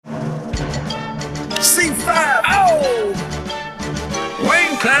C5. Oh!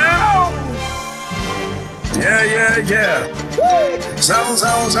 Wing clown. Yeah. Zone.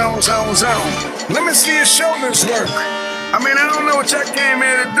 Let me see your shoulders work. I mean, I don't know what y'all came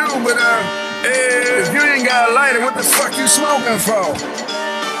here to do, but if you ain't got a lighter, what the fuck you smoking for?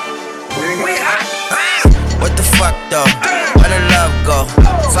 What the fuck though? Where the love go?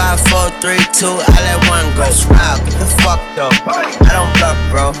 5, 4, 3, 2, I let one go. Smile, get the fuck though. I don't bluff,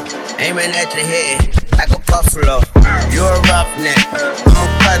 bro. Aiming at your head like a buffalo. You a roughneck, I'm a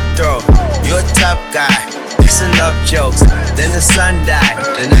cutthroat. You a tough guy, mixing up jokes. Then the sun died,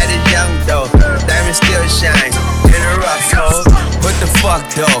 the night is young though. Diamond still shines in a rough hole. What the fuck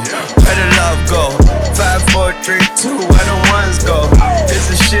though? Where the love go? 5, 4, 3, 2, where the ones go? It's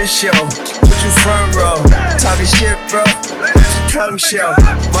a shit show. Put you front row. Talking shit, bro. That's a tongue show.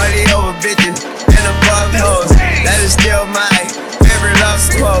 Money over bitches and above hoes. That is still my favorite love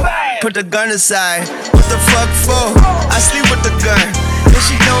quote. Put the gun aside. What the fuck for? I sleep with the gun. And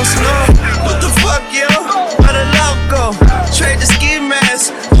she don't snow. What the fuck, yo? Where the love go? Trade the ski mask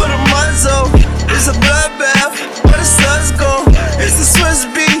for the muzzle. It's a bloodbath. Where the suns go? It's the Swiss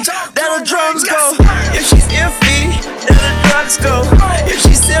beat. That the drums go. If she's iffy, then the drugs go. If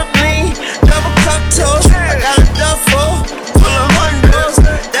she's simply double cup toast, I got a duffel full of hundos.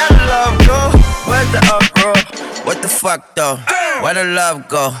 That the love go. Where's the uproar? What the fuck though? Where the love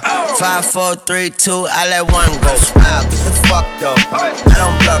go? 5, 4, 3, 2, I let one go. Smile, get the fuck though. I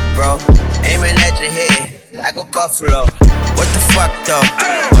don't bluff, bro. Aiming at your head like a buffalo. What the fuck though?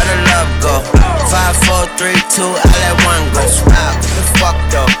 Where the love go? 5, 4, 3, 2, I let one go. Smile, get the fuck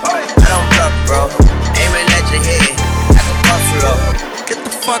though. I don't bluff, bro. Aiming at your head like a buffalo. Get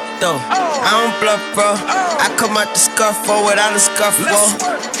the fuck though. I don't bluff, bro. I come out the scuffle without a scuffle.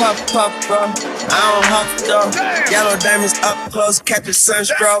 Puff, bro. I don't huff though. Yellow diamonds up close, catch a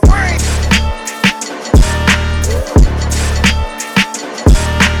sunstroke.